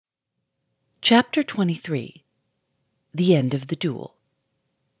Chapter 23. The End of the Duel.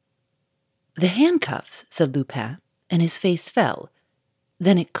 "The handcuffs," said Lupin, and his face fell.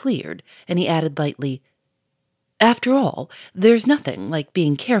 Then it cleared, and he added lightly, "After all, there's nothing like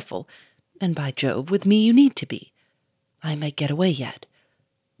being careful, and by Jove, with me you need to be. I might get away yet.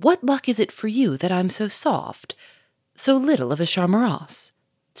 What luck is it for you that I'm so soft, so little of a charmerasse,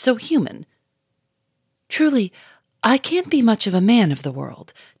 so human? Truly, I can't be much of a man of the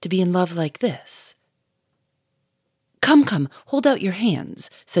world to be in love like this." "Come, come, hold out your hands,"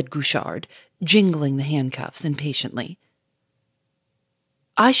 said Gouchard, jingling the handcuffs impatiently.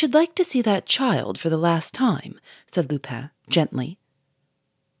 "I should like to see that child for the last time," said Lupin, gently.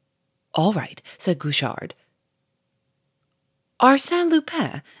 "All right," said Gouchard. "Arsène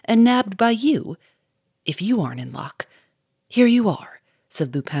Lupin, and nabbed by you? If you aren't in luck. Here you are,"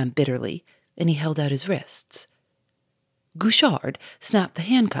 said Lupin bitterly, and he held out his wrists. Gouchard snapped the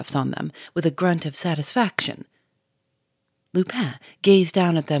handcuffs on them with a grunt of satisfaction. Lupin gazed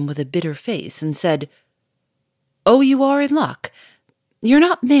down at them with a bitter face and said, "Oh, you are in luck. You're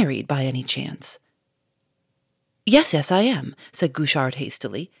not married by any chance?" Yes, I am," said Gouchard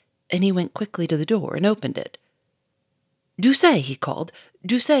hastily, and he went quickly to the door and opened it. "Doucet," he called,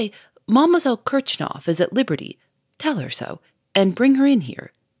 "Doucet, Mademoiselle Kirchhoff is at liberty. Tell her so, and bring her in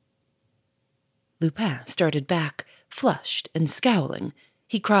here." Lupin started back, flushed and scowling.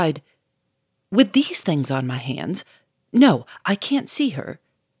 He cried, "With these things on my hands? No, I can't see her."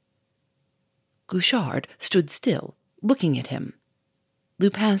 Gouchard stood still, looking at him.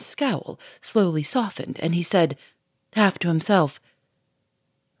 Lupin's scowl slowly softened, and he said, half to himself,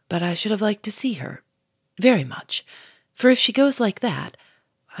 "But I should have liked to see her, very much, for if she goes like that,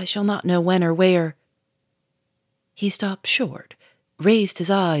 I shall not know when or where—" He stopped short, raised his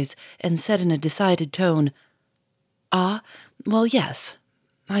eyes, and said in a decided tone, "Ah, well, yes,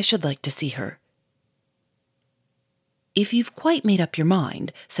 I should like to see her." "If you've quite made up your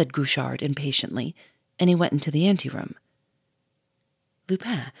mind," said Gouchard impatiently, and he went into the anteroom.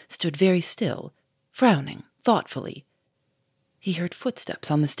 Lupin stood very still, frowning thoughtfully. He heard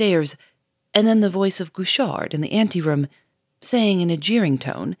footsteps on the stairs, and then the voice of Gouchard in the anteroom, saying in a jeering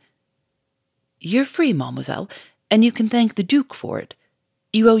tone, "You're free, mademoiselle, and you can thank the Duke for it.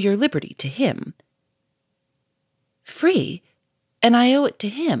 You owe your liberty to him." "Free? And I owe it to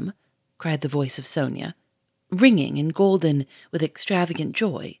him?" cried the voice of Sonia, ringing and golden with extravagant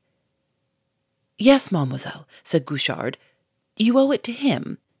joy. "Yes, mademoiselle," said Gouchard, "you owe it to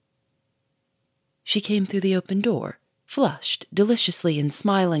him." She came through the open door, flushed deliciously and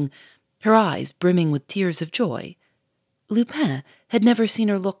smiling, her eyes brimming with tears of joy. Lupin had never seen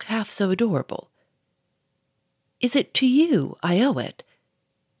her look half so adorable. "Is it to you I owe it?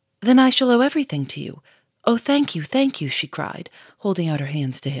 Then I shall owe everything to you. Oh, thank you," she cried, holding out her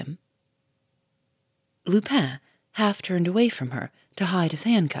hands to him. Lupin half turned away from her to hide his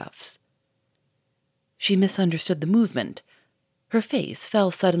handcuffs. She misunderstood the movement. Her face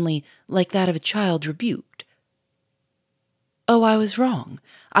fell suddenly like that of a child rebuked. "Oh, I was wrong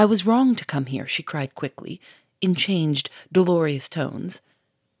to come here," she cried quickly, in changed, dolorous tones.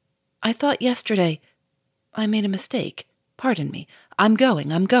 "I thought yesterday— I made a mistake. Pardon me. I'm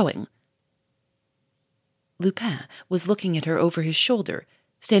going." Lupin was looking at her over his shoulder,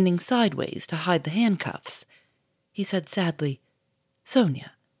 standing sideways to hide the handcuffs. He said sadly,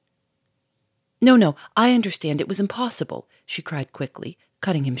 "Sonia." No, I understand. It was impossible," she cried quickly,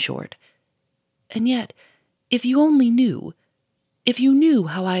 cutting him short. "And yet, if you only knew, if you knew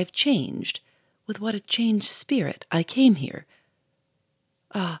how I have changed, with what a changed spirit I came here.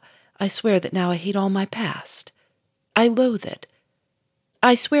 Ah, I swear that now I hate all my past. I loathe it.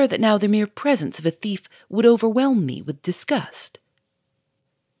 I swear that now the mere presence of a thief would overwhelm me with disgust."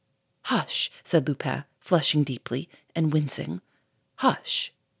 "Hush," said Lupin, flushing deeply and wincing.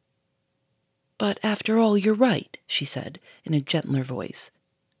 "Hush." "But after all, you're right," she said in a gentler voice.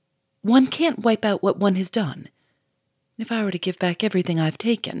 "One can't wipe out what one has done. If I were to give back everything I've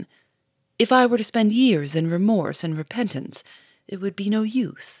taken, if I were to spend years in remorse and repentance, it would be no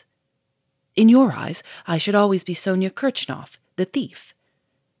use. In your eyes, I should always be Sonia Kirchhoff, the thief."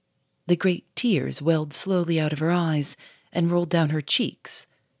 The great tears welled slowly out of her eyes and rolled down her cheeks.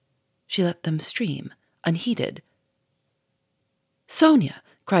 She let them stream, unheeded. "Sonia!"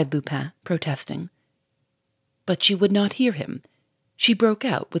 cried Lupin, protesting. But she would not hear him. She broke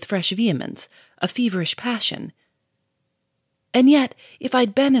out with fresh vehemence, a feverish passion. "And yet, if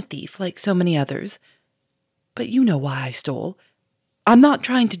I'd been a thief like so many others— But you know why I stole. I'm not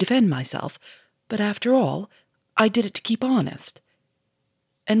trying to defend myself, but after all, I did it to keep honest.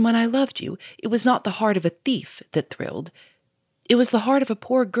 And when I loved you, it was not the heart of a thief that thrilled. It was the heart of a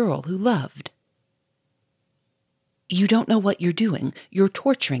poor girl who loved. "You don't know what you're doing. You're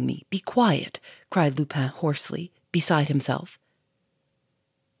torturing me. Be quiet," cried Lupin hoarsely, beside himself.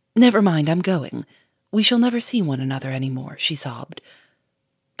 "Never mind, I'm going. We shall never see one another any more," she sobbed.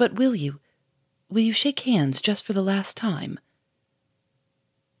 "But will you shake hands just for the last time?"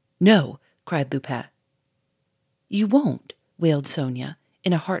 "No," cried Lupin. "You won't," wailed Sonia,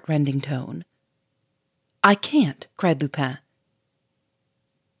 in a heart-rending tone. "I can't," cried Lupin.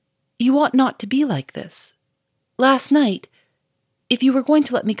 "You ought not to be like this. Last night, if you were going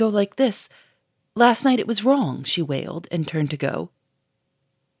to let me go like this, last night it was wrong," she wailed, and turned to go.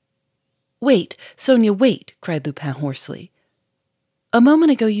 "Wait, Sonia, wait," cried Lupin hoarsely. "A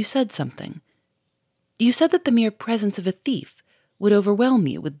moment ago you said something. You said that the mere presence of a thief would overwhelm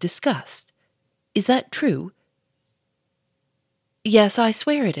you with disgust. Is that true?" "Yes, I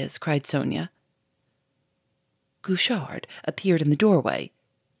swear it is," cried Sonia. Gouchard appeared in the doorway.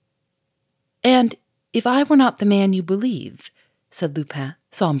 "And if I were not the man you believe," said Lupin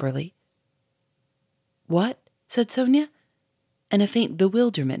somberly. "What?" said Sonia, and a faint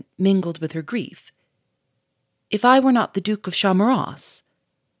bewilderment mingled with her grief. "If I were not the Duke of Chamoras?"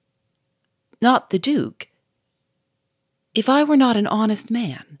 "Not the Duke?" "If I were not an honest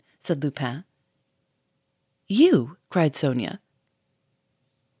man," said Lupin. "You?" cried Sonia.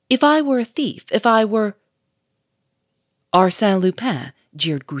 "If I were a thief, if I were—" "Arsène Lupin,"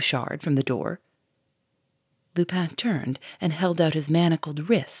 jeered Gouchard from the door. Lupin turned and held out his manacled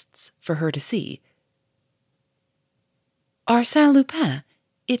wrists for her to see. "Arsène Lupin,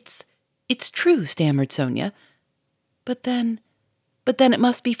 it's true," stammered Sonia. But then it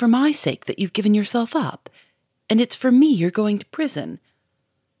must be for my sake that you've given yourself up, and it's for me you're going to prison.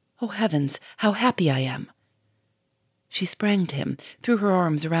 Oh, heavens, how happy I am." She sprang to him, threw her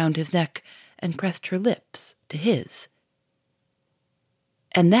arms around his neck, and pressed her lips to his.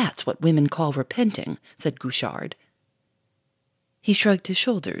 "And that's what women call repenting," said Gouchard. He shrugged his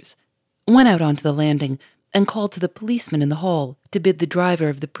shoulders, went out onto the landing, and called to the policeman in the hall to bid the driver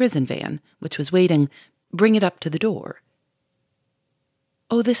of the prison van, which was waiting, bring it up to the door.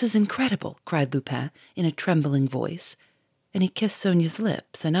 "Oh, this is incredible," cried Lupin in a trembling voice, and he kissed Sonia's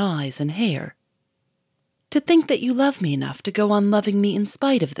lips and eyes and hair. "To think that you love me enough to go on loving me in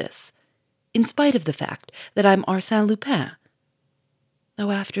spite of this, in spite of the fact that I'm Arsène Lupin. Oh,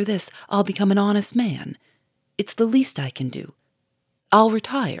 after this, I'll become an honest man. It's the least I can do. I'll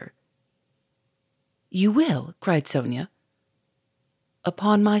retire." "You will?" cried Sonia.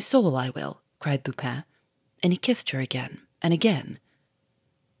 "Upon my soul I will," cried Lupin, and he kissed her again and again.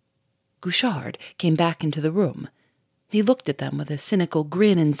 Gouchard came back into the room. He looked at them with a cynical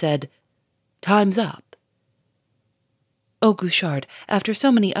grin and said, "Time's up." "Oh, Gouchard, after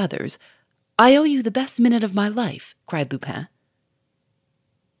so many others, I owe you the best minute of my life," cried Lupin.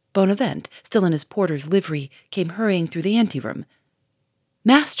 Bonavent, still in his porter's livery, came hurrying through the anteroom.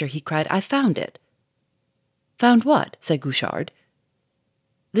 "Master," he cried, "I found it." "Found what?" said Gouchard.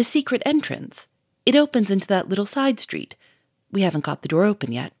 "The secret entrance. It opens into that little side street. We haven't got the door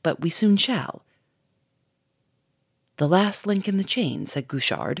open yet, but we soon shall." "The last link in the chain," said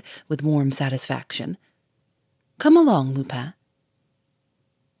Gouchard, with warm satisfaction. "Come along, Lupin."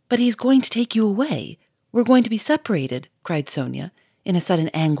 "But he's going to take you away. We're going to be separated," cried Sonia, in a sudden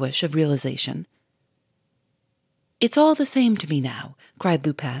anguish of realization. "It's all the same to me now," cried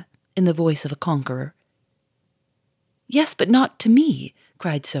Lupin, in the voice of a conqueror. "Yes, but not to me,"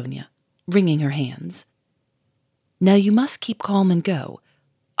 cried Sonia, wringing her hands. "Now you must keep calm and go.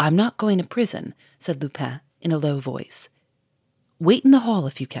 I'm not going to prison," said Lupin in a low voice. "Wait in the hall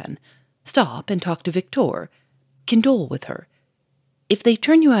if you can. Stop and talk to Victor. Condole with her. If they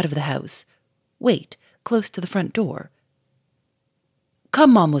turn you out of the house, wait close to the front door."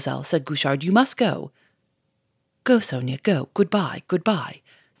 "Come, mademoiselle," said Gouchard, "you must go." "Go, Sonia, go. Goodbye, goodbye,"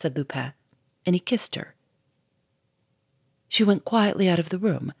 said Lupin, and he kissed her. She went quietly out of the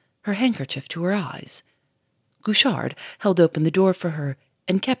room, her handkerchief to her eyes. Gouchard held open the door for her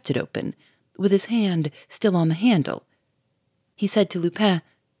and kept it open, with his hand still on the handle. He said to Lupin,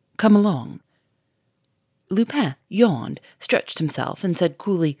 "Come along." Lupin yawned, stretched himself, and said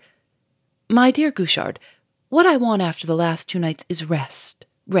coolly, "My dear Gouchard, what I want after the last 2 nights is rest,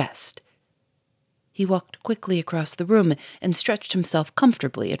 rest." He walked quickly across the room and stretched himself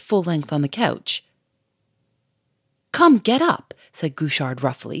comfortably at full length on the couch. "Come, get up," said Gouchard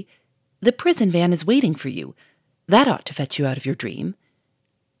roughly. "The prison van is waiting for you. That ought to fetch you out of your dream."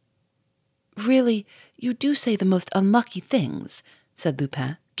 "Really, you do say the most unlucky things," said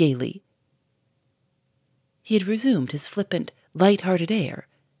Lupin gaily. He had resumed his flippant, light-hearted air,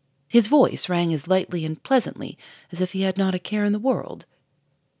 His voice rang as lightly and pleasantly as if he had not a care in the world.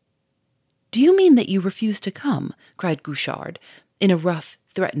 "Do you mean that you refuse to come?" cried Gouchard, in a rough,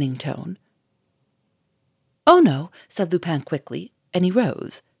 threatening tone. "Oh, no," said Lupin quickly, and he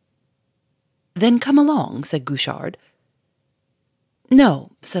rose. "Then come along," said Gouchard.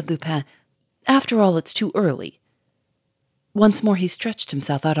 "No," said Lupin. "After all, it's too early." Once more he stretched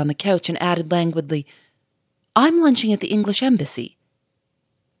himself out on the couch and added languidly, "I'm lunching at the English Embassy."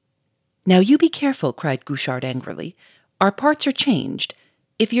 "Now you be careful," cried Gouchard angrily. "Our parts are changed.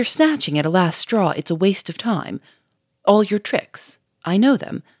 If you're snatching at a last straw, it's a waste of time. All your tricks, I know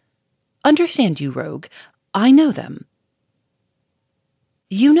them. Understand, you rogue, I know them."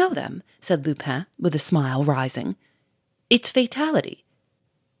 "You know them," said Lupin, with a smile rising. "It's fatality."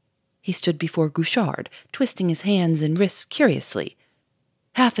 He stood before Gouchard, twisting his hands and wrists curiously.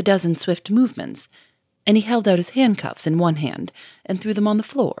 Half a dozen swift movements, and he held out his handcuffs in one hand and threw them on the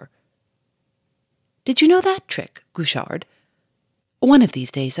floor. "Did you know that trick, Gouchard? One of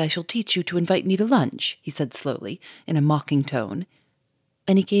these days I shall teach you to invite me to lunch," he said slowly, in a mocking tone,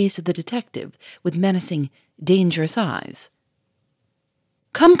 and he gazed at the detective with menacing, dangerous eyes.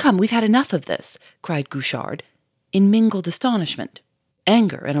 "Come, come, we've had enough of this," cried Gouchard, in mingled astonishment,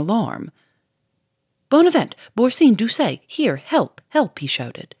 anger, and alarm. "Bonavent, Boursin, Doucet, here, help, help," he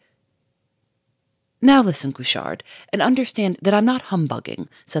shouted. "Now listen, Gouchard, and understand that I'm not humbugging,"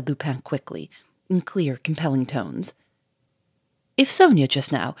 said Lupin quickly, in clear, compelling tones. "If Sonia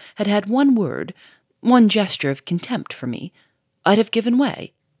just now had had one word, one gesture of contempt for me, I'd have given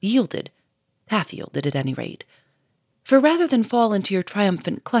way, yielded, half yielded at any rate. For rather than fall into your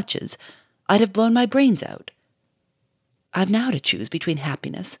triumphant clutches, I'd have blown my brains out. I've now to choose between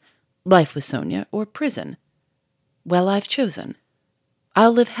happiness, life with Sonia, or prison. Well, I've chosen.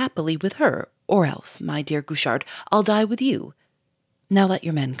 I'll live happily with her, or else, my dear Gouchard, I'll die with you. Now let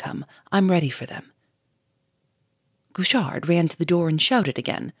your men come. I'm ready for them." Gouchard ran to the door and shouted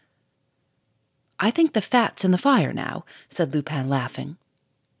again. "I think the fat's in the fire now," said Lupin, laughing.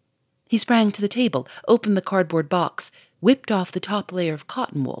 He sprang to the table, opened the cardboard box, whipped off the top layer of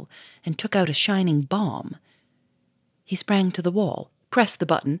cotton wool, and took out a shining bomb. He sprang to the wall, pressed the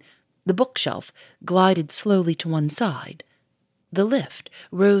button, the bookshelf glided slowly to one side. The lift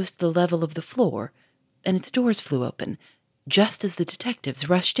rose to the level of the floor, and its doors flew open, just as the detectives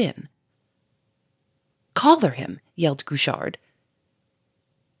rushed in. "Collar him!" yelled Gouchard.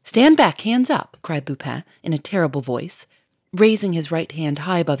 "Stand back, hands up!" cried Lupin in a terrible voice, raising his right hand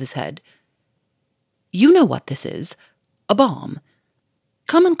high above his head. "You know what this is. A bomb.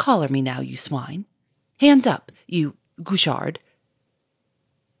 Come and collar me now, you swine. Hands up, you Gouchard."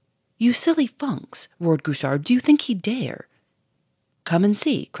 "You silly funks," roared Gouchard. "Do you think he'd dare?" "Come and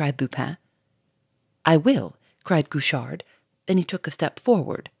see," cried Lupin. "I will," cried Gouchard, and he took a step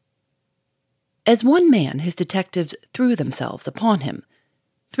forward. As one man, his detectives threw themselves upon him.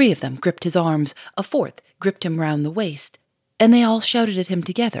 3 of them gripped his arms, a 4th gripped him round the waist, and they all shouted at him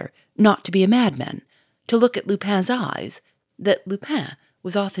together not to be a madman, to look at Lupin's eyes, that Lupin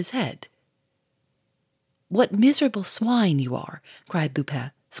was off his head. "What miserable swine you are!" cried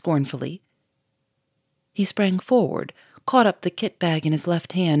Lupin scornfully. He sprang forward, caught up the kit bag in his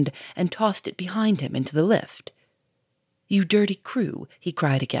left hand, and tossed it behind him into the lift. "You dirty crew," he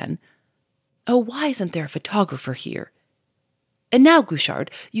cried again. "Oh, why isn't there a photographer here? And now,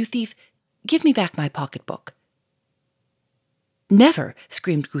 Gouchard, you thief, give me back my pocketbook." "Never!"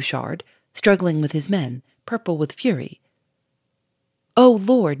 screamed Gouchard, struggling with his men, purple with fury. "Oh,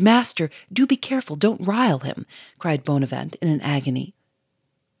 Lord, master, do be careful, don't rile him," cried Bonavent in an agony.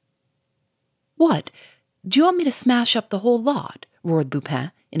 "What? Do you want me to smash up the whole lot?" roared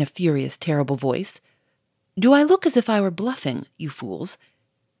Lupin in a furious, terrible voice. "Do I look as if I were bluffing, you fools?"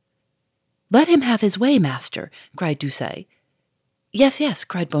 "Let him have his way, master," cried Doucet. "Yes, yes,"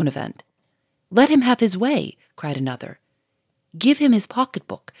 cried Bonavent. "Let him have his way," cried another. "Give him his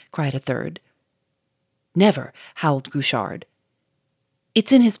pocketbook," cried a third. "Never," howled Gouchard.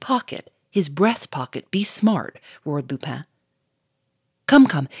 "It's in his pocket, his breast pocket, be smart," roared Lupin. "Come,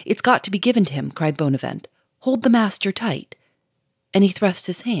 come, it's got to be given to him," cried Bonavent. "Hold the master tight." And he thrust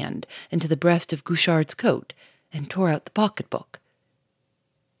his hand into the breast of Gouchard's coat and tore out the pocketbook.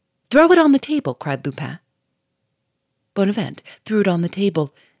 "Throw it on the table," cried Lupin. Bonavent threw it on the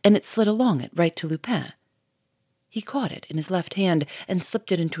table, and it slid along it right to Lupin. He caught it in his left hand and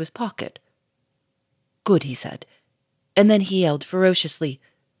slipped it into his pocket. "Good," he said, and then he yelled ferociously,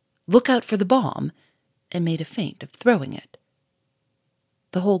 "Look out for the bomb," and made a feint of throwing it.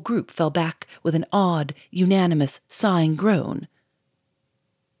 The whole group fell back with an odd, unanimous, sighing groan.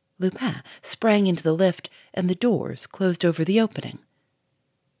 Lupin sprang into the lift, and the doors closed over the opening.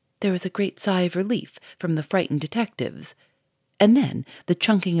 There was a great sigh of relief from the frightened detectives, and then the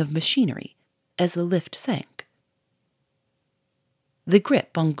chunking of machinery as the lift sank. The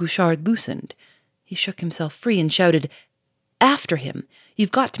grip on Gouchard loosened. He shook himself free and shouted, "After him!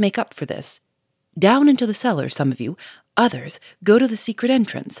 You've got to make up for this. Down into the cellar, some of you. Others, go to the secret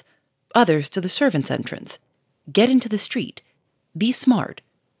entrance. Others to the servants' entrance. Get into the street. Be smart.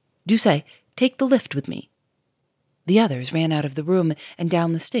 Doucet, take the lift with me." The others ran out of the room and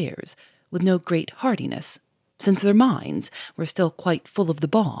down the stairs, with no great heartiness, since their minds were still quite full of the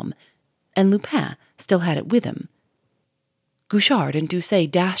bomb, and Lupin still had it with him. Gouchard and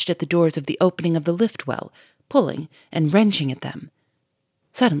Doucet dashed at the doors of the opening of the lift well, pulling and wrenching at them.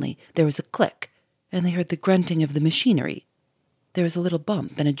 Suddenly there was a click, and they heard the grunting of the machinery. There was a little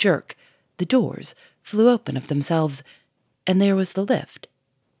bump and a jerk. The doors flew open of themselves, and there was the lift,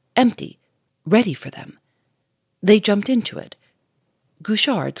 empty, ready for them. They jumped into it.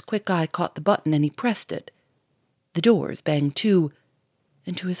 Gouchard's quick eye caught the button, and he pressed it. The doors banged to,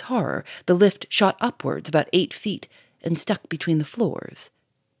 and to his horror, the lift shot upwards about 8 feet and stuck between the floors.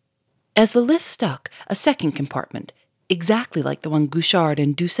 As the lift stuck, a second compartment, exactly like the one Gouchard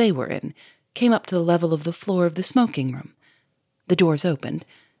and Doucet were in, came up to the level of the floor of the smoking room. The doors opened,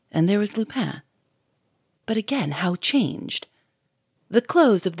 and there was Lupin. But again, how changed! The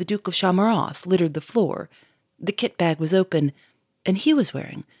clothes of the Duke of Chamarras littered the floor. The kit-bag was open, and he was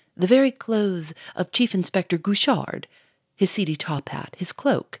wearing the very clothes of Chief Inspector Gouchard, his seedy top hat, his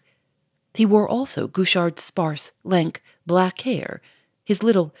cloak. He wore also Gouchard's sparse, lank, black hair, his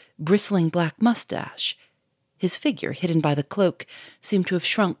little, bristling black mustache. His figure, hidden by the cloak, seemed to have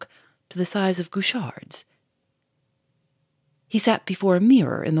shrunk to the size of Gouchard's. He sat before a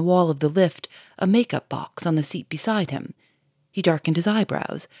mirror in the wall of the lift, a make-up box on the seat beside him. He darkened his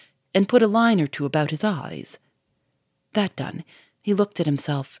eyebrows and put a line or two about his eyes. That done, he looked at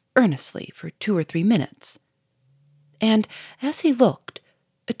himself earnestly for 2 or 3 minutes. And as he looked,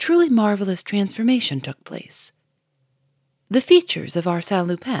 a truly marvelous transformation took place. The features of Arsène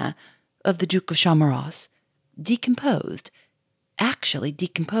Lupin, of the Duke of Chamarras, decomposed, actually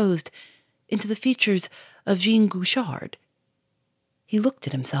decomposed, into the features of Jean Gouchard. He looked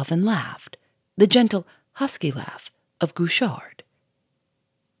at himself and laughed, the gentle, husky laugh of Gouchard.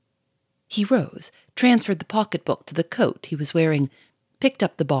 He rose, transferred the pocketbook to the coat he was wearing, picked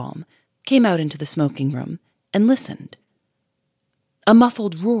up the bomb, came out into the smoking room, and listened. A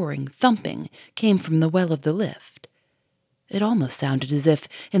muffled roaring, thumping came from the well of the lift. It almost sounded as if,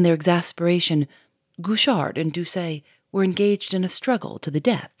 in their exasperation, Gouchard and Doucet were engaged in a struggle to the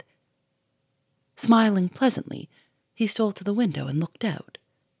death. Smiling pleasantly, he stole to the window and looked out.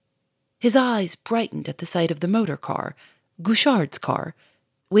 His eyes brightened at the sight of the motor car, Gouchard's car,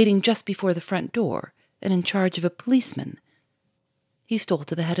 waiting just before the front door and in charge of a policeman. He stole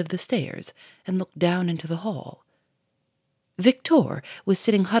to the head of the stairs and looked down into the hall. Victor was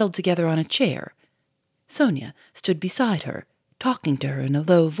sitting huddled together on a chair. Sonia stood beside her, talking to her in a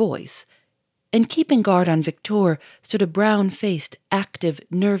low voice, and keeping guard on Victor stood a brown-faced, active,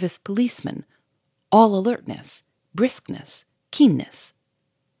 nervous policeman, all alertness, briskness, keenness.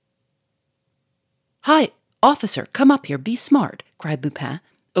 "Hi, officer, come up here, be smart," cried Lupin,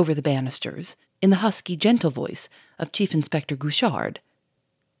 over the banisters, in the husky, gentle voice of Chief Inspector Gouchard.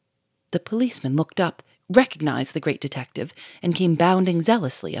 The policeman looked up, recognized the great detective, and came bounding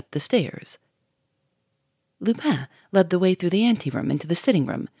zealously up the stairs. Lupin led the way through the anteroom into the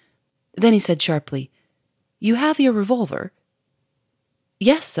sitting-room. Then he said sharply, "You have your revolver?"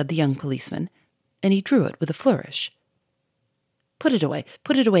 "Yes," said the young policeman, and he drew it with a flourish. Put it away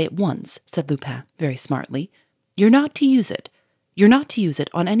at once," said Lupin very smartly. "You're not to use it. You're not to use it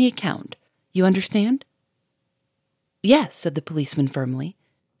on any account. You understand?" "Yes," said the policeman firmly,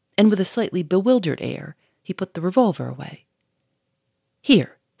 and with a slightly bewildered air, he put the revolver away.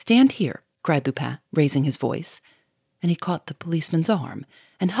 "Here, stand here," cried Lupin, raising his voice, and he caught the policeman's arm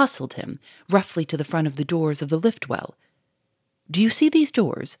and hustled him roughly to the front of the doors of the lift well. "Do you see these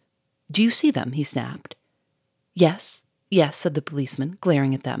doors? Do you see them?" he snapped. "Yes, yes," said the policeman,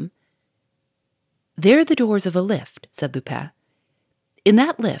 glaring at them. "They're the doors of a lift," said Lupin. "In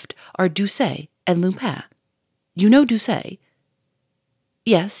that lift are Doucet and Lupin. You know Doucet?"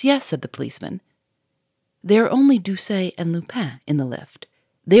 "Yes, yes," said the policeman. "There are only Doucet and Lupin in the lift.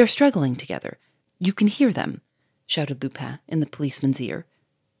 They are struggling together. You can hear them," shouted Lupin in the policeman's ear.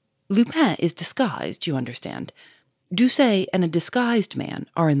 "Lupin is disguised, you understand. Doucet and a disguised man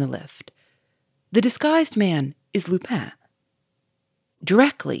are in the lift. The disguised man is Lupin.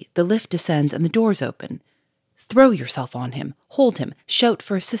 Directly the lift descends and the doors open, throw yourself on him, hold him, shout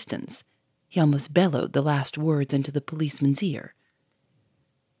for assistance." He almost bellowed the last words into the policeman's ear.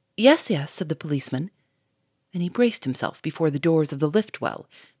 Yes, yes, said the policeman, and he braced himself before the doors of the lift well,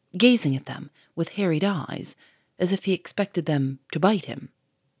 gazing at them with harried eyes, as if he expected them to bite him.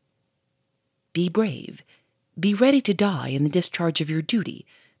 Be brave. Be ready to die in the discharge of your duty,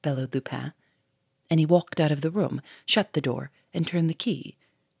 bellowed Lupin, and he walked out of the room, shut the door, and turned the key.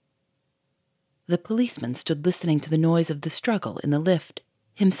 The policeman stood listening to the noise of the struggle in the lift,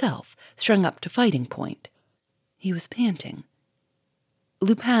 himself strung up to fighting point. He was panting.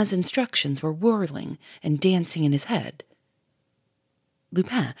 Lupin's instructions were whirling and dancing in his head.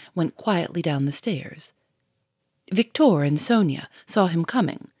 Lupin went quietly down the stairs. Victor and Sonia saw him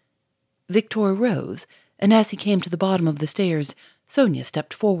coming. Victor rose, and as he came to the bottom of the stairs, Sonia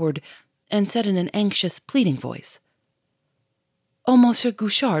stepped forward and said in an anxious, pleading voice, "Oh, Monsieur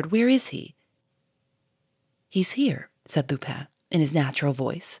Gouchard, where is he?" "He's here," said Lupin, in his natural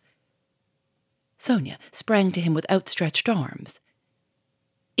voice. Sonia sprang to him with outstretched arms.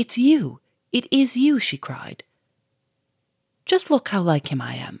 "It's you! It is you!" she cried. "Just look how like him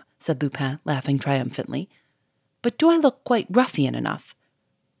I am," said Lupin, laughing triumphantly. "But do I look quite ruffian enough?"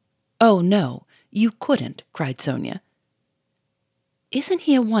 "Oh, no, you couldn't," cried Sonia. "Isn't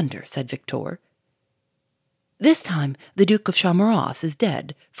he a wonder?" said Victor. "This time the Duke of Chamoras is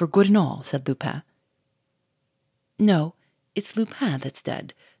dead, for good and all," said Lupin. "No, it's Lupin that's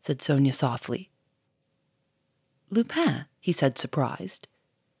dead," said Sonia softly. "Lupin?" he said, surprised.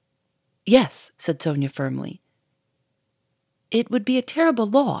 "Yes," said Sonia firmly. "It would be a terrible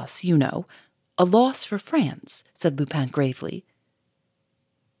loss, you know, a loss for France," said Lupin gravely.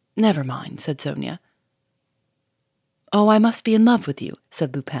 "Never mind," said Sonia. "Oh, I must be in love with you,"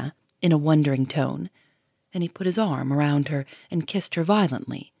 said Lupin, in a wondering tone, and he put his arm around her and kissed her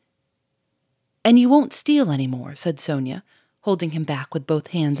violently. "And you won't steal any more," said Sonia, holding him back with both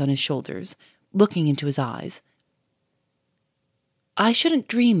hands on his shoulders, looking into his eyes. "I shouldn't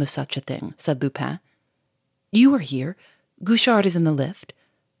dream of such a thing," said Lupin. "You are here. Gouchard is in the lift.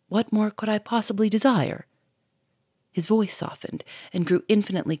 What more could I possibly desire?" His voice softened and grew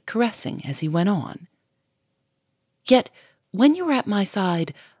infinitely caressing as he went on. "Yet, when you are at my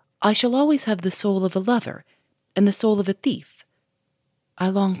side, I shall always have the soul of a lover and the soul of a thief. I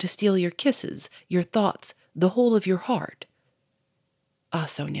long to steal your kisses, your thoughts, the whole of your heart. Ah,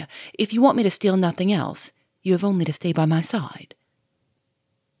 Sonia, if you want me to steal nothing else, you have only to stay by my side."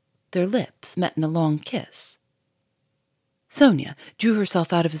 Their lips met in a long kiss. Sonia drew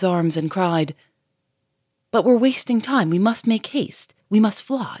herself out of his arms and cried, "But we're wasting time. We must make haste. We must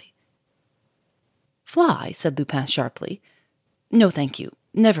fly." "Fly?" said Lupin sharply. "No, thank you.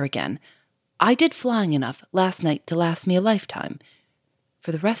 Never again. I did flying enough last night to last me a lifetime.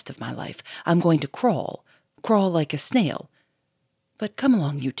 For the rest of my life, I'm going to crawl like a snail. But come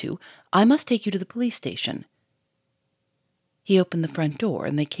along, you two. I must take you to the police station." He opened the front door,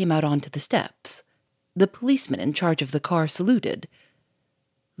 and they came out onto the steps. The policeman in charge of the car saluted.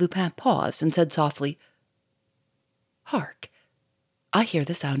 Lupin paused and said softly, "Hark! I hear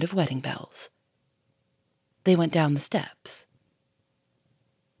the sound of wedding bells." They went down the steps.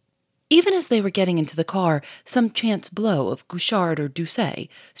 Even as they were getting into the car, some chance blow of Gouchard or Doucet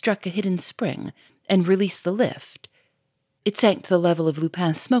struck a hidden spring and released the lift. It sank to the level of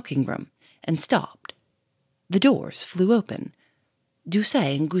Lupin's smoking room and stopped. The doors flew open.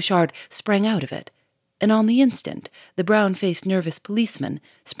 Doucet and Gouchard sprang out of it, and on the instant the brown-faced nervous policeman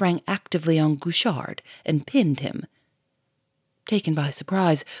sprang actively on Gouchard and pinned him. Taken by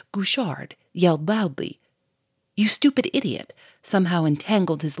surprise, Gouchard yelled loudly. "You stupid idiot!" somehow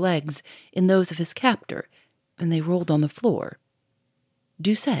entangled his legs in those of his captor, and they rolled on the floor.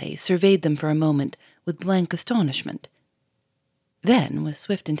 Doucet surveyed them for a moment with blank astonishment. Then, with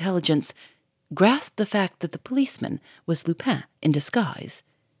swift intelligence, grasped the fact that the policeman was Lupin in disguise.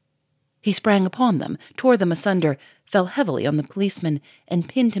 He sprang upon them, tore them asunder, fell heavily on the policeman, and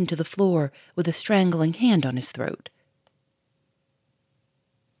pinned him to the floor with a strangling hand on his throat.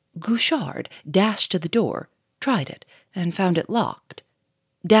 Gouchard dashed to the door, tried it, and found it locked,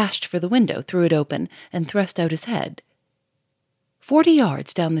 dashed for the window, threw it open, and thrust out his head. 40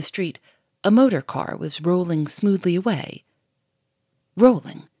 yards down the street, a motor car was rolling smoothly away.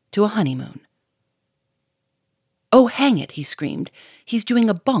 Rolling to a honeymoon. "Oh, hang it," he screamed. "He's doing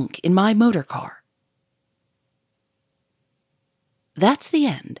a bunk in my motor car." That's the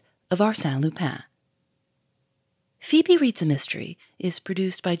end of Arsène Lupin. Phoebe Reads a Mystery is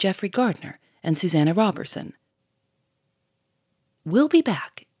produced by Jeffrey Gardner and Susanna Robertson. We'll be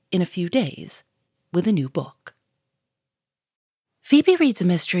back in a few days with a new book. Phoebe Reads a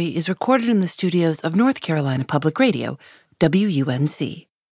Mystery is recorded in the studios of North Carolina Public Radio, WUNC.